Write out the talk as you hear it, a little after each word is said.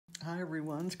Hi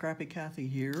everyone, Scrappy Kathy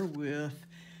here with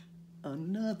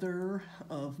another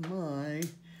of my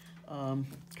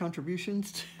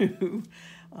contributions to,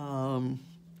 and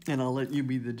I'll let you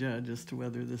be the judge as to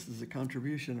whether this is a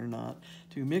contribution or not,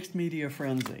 to Mixed Media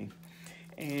Frenzy.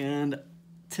 And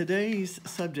today's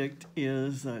subject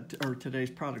is, or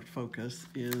today's product focus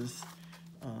is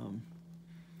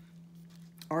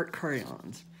art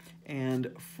crayons.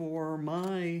 And for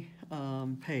my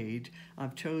page,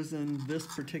 I've chosen this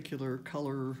particular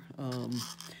color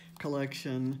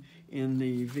collection in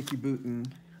the Vicky Bouton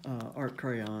art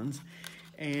crayons.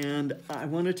 And I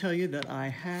want to tell you that I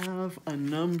have a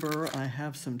number. I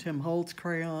have some Tim Holtz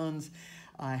crayons.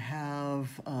 I have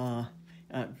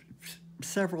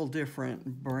several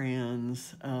different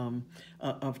brands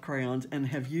of crayons and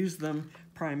have used them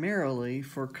primarily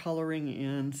for coloring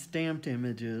in stamped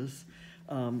images.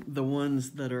 The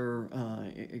ones that are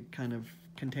kind of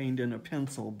contained in a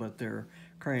pencil, but they're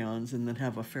crayons and that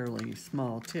have a fairly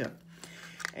small tip.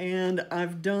 And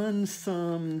I've done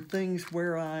some things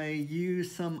where I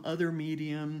use some other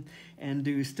medium and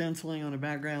do stenciling on a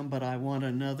background, but I want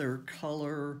another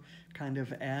color kind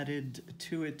of added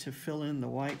to it to fill in the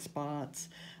white spots.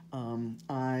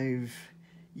 I've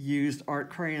used art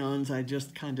crayons. I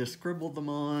just kind of scribbled them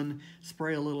on,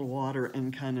 spray a little water,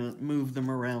 and kind of move them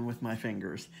around with my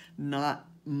fingers. Not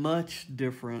much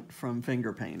different from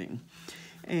finger painting.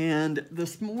 And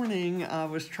this morning I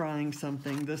was trying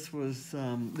something. This was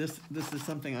this is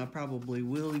something I probably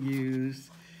will use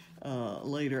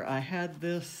later. I had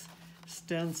this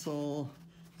stencil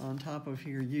on top of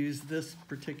here, used this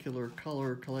particular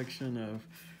color collection of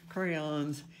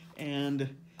crayons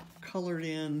and colored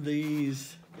in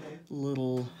these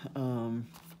little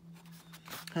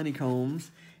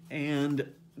honeycombs, and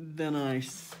then I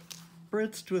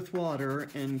spritzed with water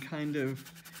and kind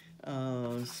of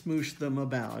smooshed them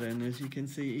about. And as you can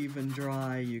see, even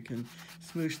dry, you can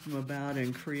smoosh them about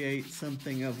and create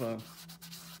something of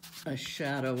a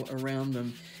shadow around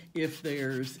them if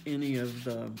there's any of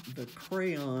the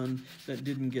crayon that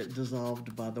didn't get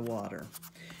dissolved by the water.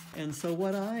 And so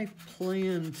what I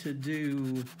plan to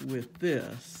do with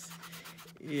this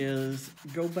is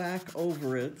go back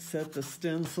over it, set the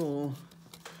stencil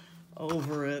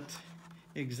over it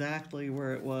exactly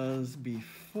where it was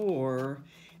before,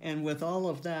 and with all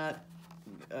of that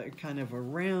kind of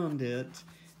around it,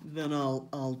 then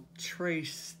I'll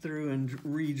trace through and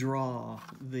redraw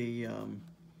the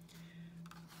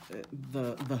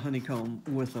honeycomb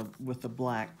with a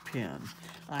black pen.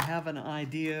 I have an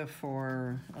idea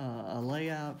for a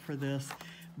layout for this,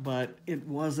 but it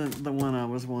wasn't the one I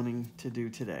was wanting to do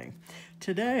today.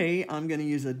 Today, I'm going to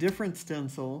use a different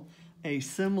stencil, a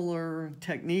similar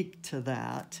technique to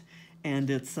that, and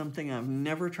it's something I've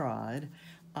never tried.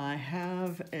 I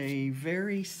have a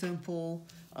very simple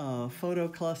photo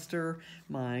cluster.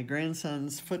 My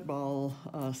grandson's football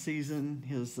season,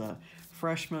 his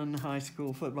freshman high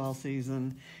school football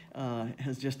season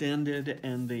has just ended,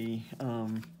 and the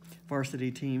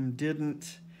varsity team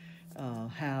didn't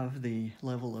have the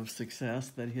level of success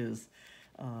that his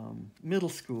middle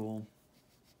school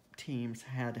teams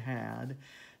had.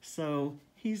 So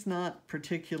he's not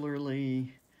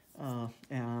particularly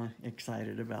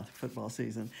excited about the football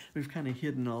season. We've kind of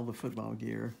hidden all the football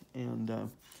gear,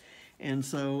 and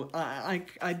so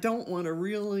I don't want a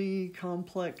really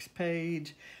complex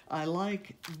page. I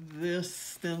like this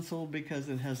stencil because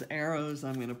it has arrows.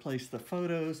 I'm going to place the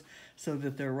photos so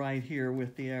that they're right here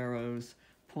with the arrows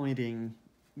pointing,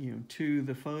 to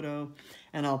the photo.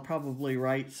 And I'll probably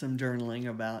write some journaling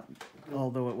about,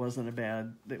 although it wasn't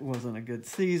a good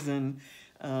season,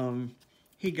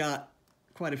 he got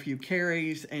quite a few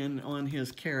carries, and on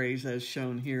his carries, as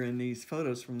shown here in these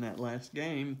photos from that last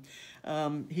game,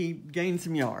 he gained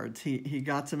some yards. He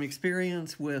got some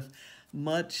experience with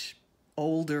much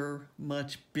older,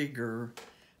 much bigger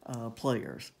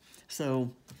players.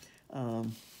 So,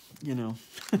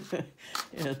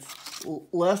 it's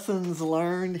lessons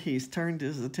learned. He's turned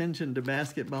his attention to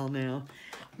basketball now.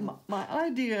 My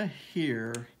idea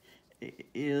here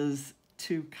is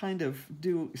to kind of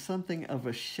do something of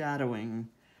a shadowing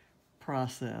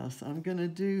process. I'm going to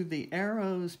do the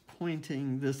arrows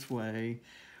pointing this way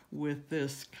with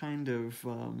this kind of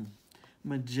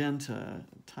magenta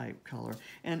type color.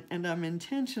 And I'm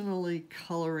intentionally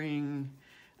coloring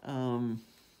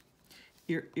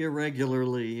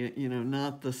irregularly,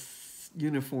 not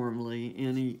uniformly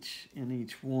in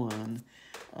each one.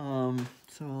 So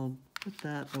I'll put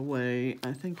that away.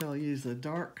 I think I'll use a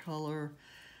dark color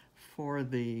for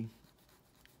the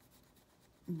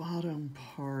bottom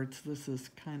parts. This is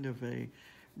kind of a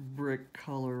brick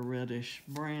color, reddish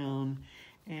brown,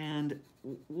 And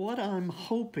what I'm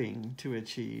hoping to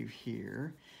achieve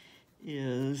here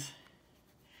is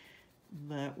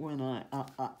that when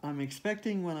I'm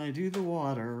expecting when I do the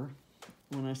water,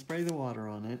 when I spray the water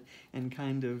on it and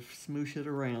kind of smoosh it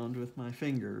around with my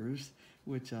fingers,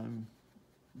 which I'm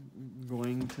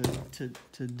going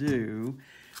to do,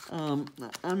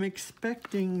 I'm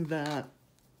expecting that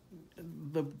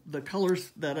the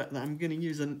colors that I'm going to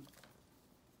use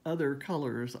other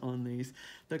colors on these,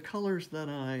 the colors that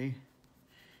I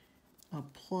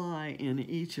apply in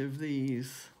each of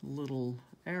these little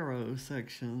arrow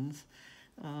sections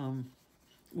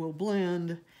will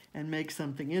blend and make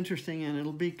something interesting, and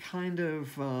it'll be kind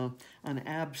of an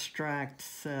abstract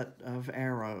set of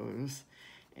arrows,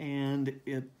 and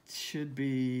it should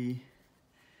be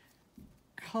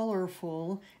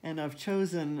colorful. And I've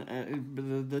chosen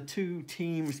the two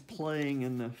teams playing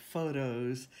in the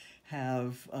photos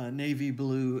have navy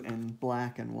blue and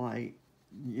black and white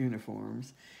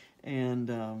uniforms,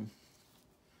 and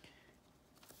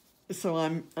so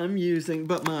I'm using,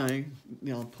 but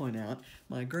I'll point out,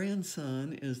 my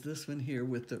grandson is this one here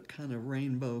with the kind of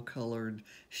rainbow colored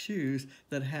shoes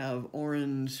that have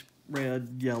orange,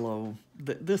 red, yellow,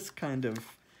 this kind of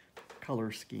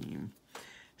color scheme.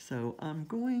 So I'm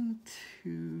going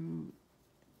to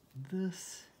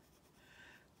this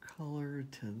color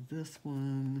to this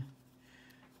one.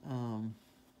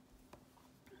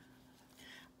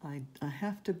 I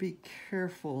have to be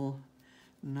careful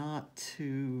not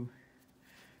to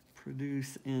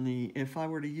produce any, if I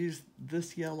were to use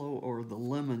this yellow or the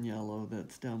lemon yellow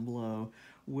that's down below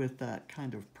with that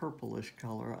kind of purplish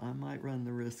color, I might run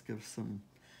the risk of some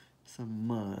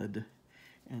mud,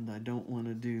 and I don't want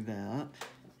to do that.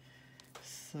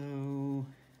 So I'm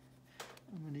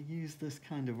going to use this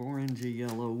kind of orangey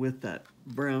yellow with that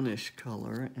brownish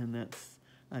color, and that's,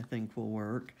 I think, will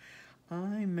work.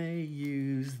 I may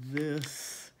use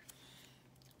this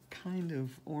kind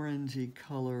of orangey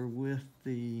color with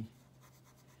the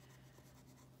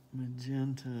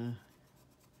magenta.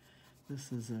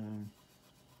 This is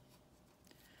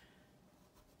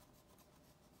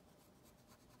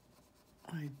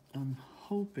I'm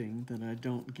hoping that I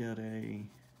don't get any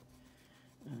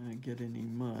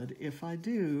mud. If I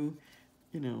do,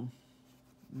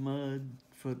 mud,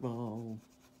 football,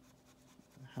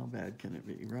 how bad can it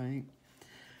be, right?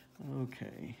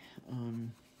 Okay.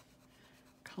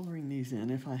 Coloring these in.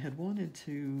 If I had wanted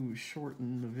to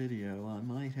shorten the video, I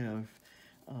might have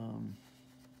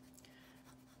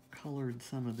colored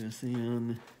some of this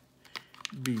in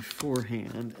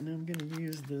beforehand. And I'm going to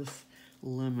use this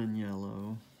lemon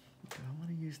yellow. Do I want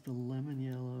to use the lemon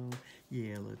yellow?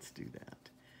 Yeah, let's do that.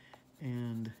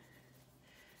 And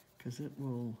because it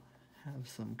will have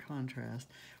some contrast.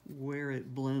 Where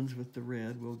it blends with the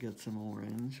red, we'll get some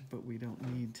orange, but we don't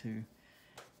need to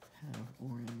have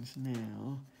orange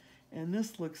now. And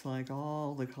this looks like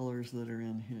all the colors that are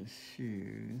in his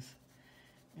shoes.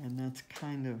 And that's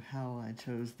kind of how I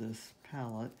chose this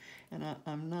palette. And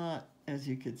I'm not, as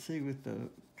you could see with the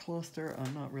cluster,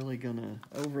 I'm not really going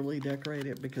to overly decorate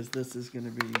it because this is going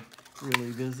to be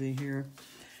really busy here.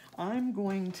 I'm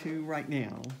going to, right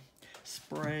now,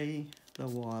 spray the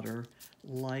water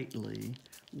lightly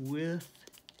with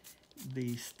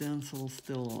the stencil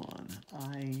still on.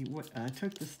 I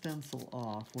took the stencil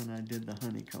off when I did the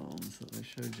honeycombs that I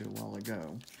showed you a while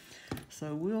ago.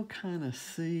 So we'll kind of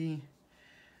see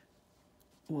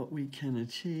what we can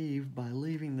achieve by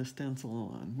leaving the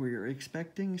stencil on. We're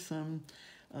expecting some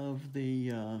of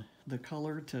the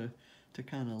color to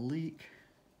kind of leak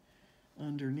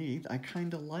underneath. I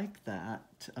kind of like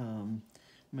that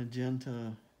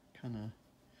magenta kind of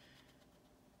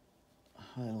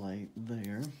highlight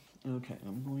there. Okay,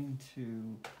 I'm going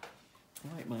to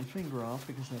wipe my finger off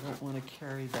because I don't want to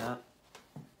carry that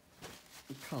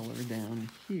color down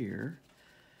here.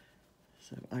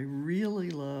 So I really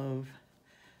love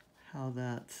how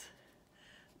that's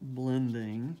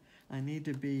blending. I need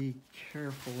to be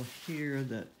careful here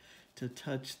to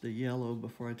touch the yellow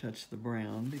before I touch the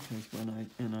brown, because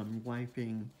I'm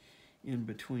wiping in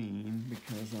between,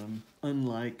 because I'm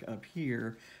unlike up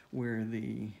here where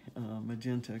the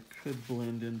magenta could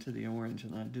blend into the orange,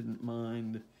 and I didn't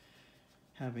mind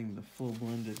having the full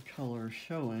blended color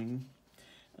showing.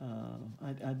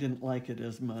 I didn't like it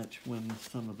as much when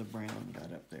some of the brown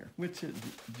got up there, which it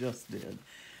just did.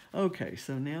 Okay,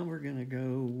 so now we're going to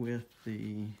go with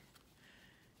the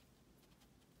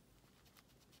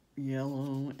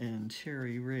yellow and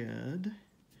cherry red.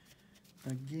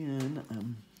 Again,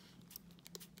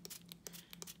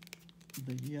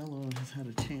 the yellow has had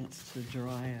a chance to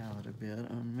dry out a bit.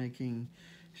 I'm making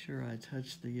sure I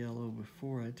touch the yellow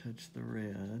before I touch the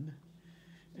red.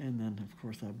 And then, of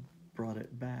course, I brought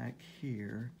it back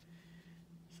here.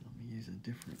 So let me use a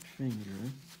different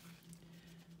finger.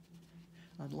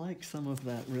 I'd like some of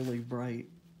that really bright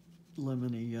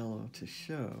lemony yellow to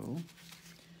show.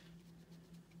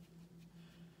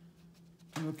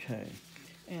 Okay,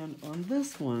 and on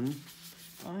this one,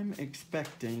 I'm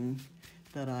expecting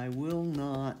that I will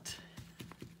not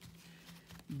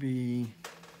be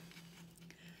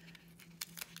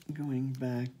going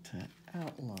back to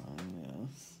outline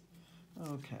this.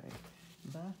 Okay,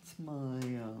 that's my,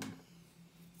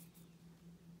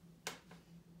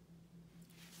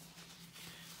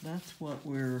 that's what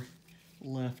we're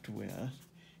left with.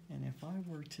 And if I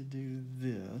were to do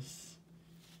this,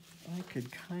 I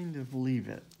could kind of leave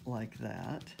it like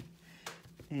that.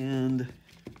 And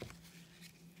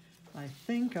I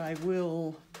think I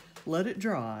will let it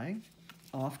dry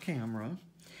off camera,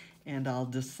 and I'll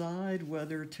decide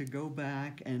whether to go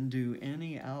back and do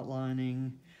any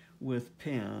outlining with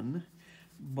pen,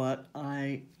 but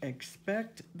I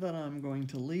expect that I'm going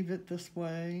to leave it this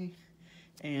way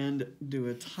and do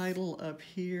a title up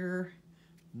here.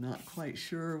 Not quite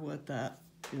sure what that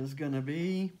is going to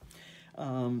be,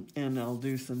 and I'll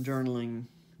do some journaling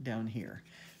down here.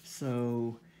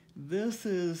 So this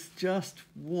is just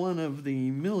one of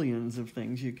the millions of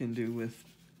things you can do with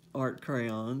art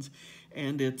crayons,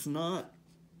 and it's not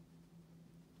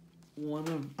one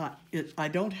of, I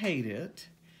don't hate it,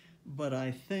 but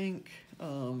I think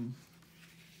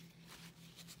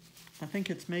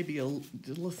it's maybe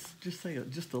let's just say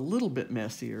just a little bit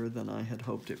messier than I had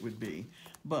hoped it would be.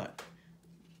 But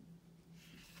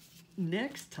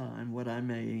next time, what I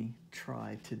may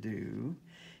try to do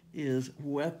is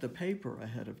wet the paper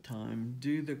ahead of time,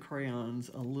 do the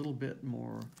crayons a little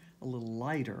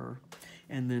lighter,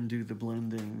 and then do the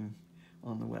blending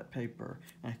on the wet paper.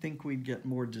 I think we'd get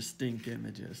more distinct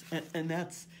images. And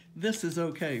this is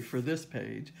okay for this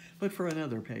page, but for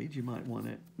another page, you might want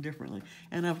it differently.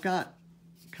 And I've got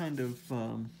kind of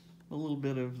a little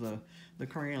bit of the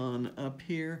crayon up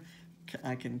here.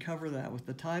 I can cover that with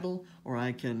the title, or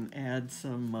I can add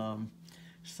some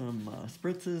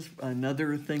spritzes.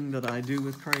 Another thing that I do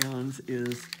with crayons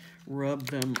is rub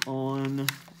them on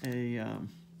a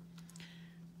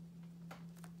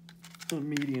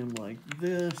medium like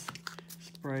this,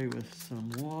 spray with some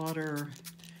water,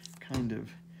 kind of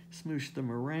smoosh them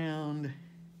around,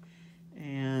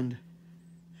 and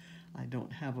I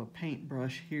don't have a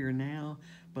paintbrush here now,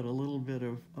 but a little bit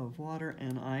of water,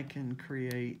 and I can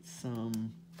create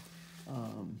some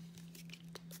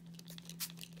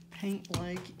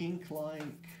paint-like,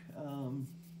 ink-like, no,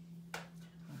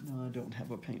 I don't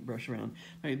have a paintbrush around.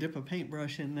 I dip a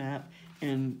paintbrush in that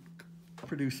and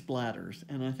produce splatters,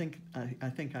 and I think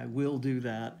I will do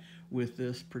that with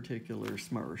this particular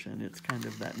smursh, and it's kind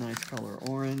of that nice color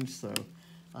orange, so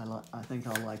I think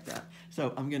I'll like that.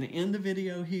 So I'm going to end the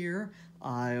video here.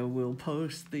 I will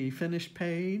post the finished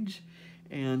page,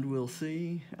 and we'll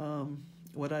see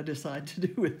what I decide to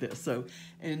do with this. So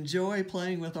enjoy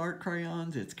playing with art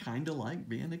crayons. It's kind of like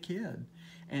being a kid.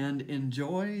 And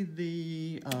enjoy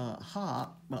the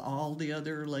all the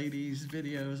other ladies'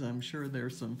 videos. I'm sure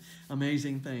there's some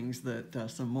amazing things that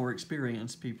some more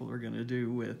experienced people are going to do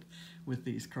with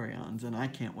these crayons, and I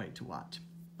can't wait to watch.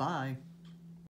 Bye.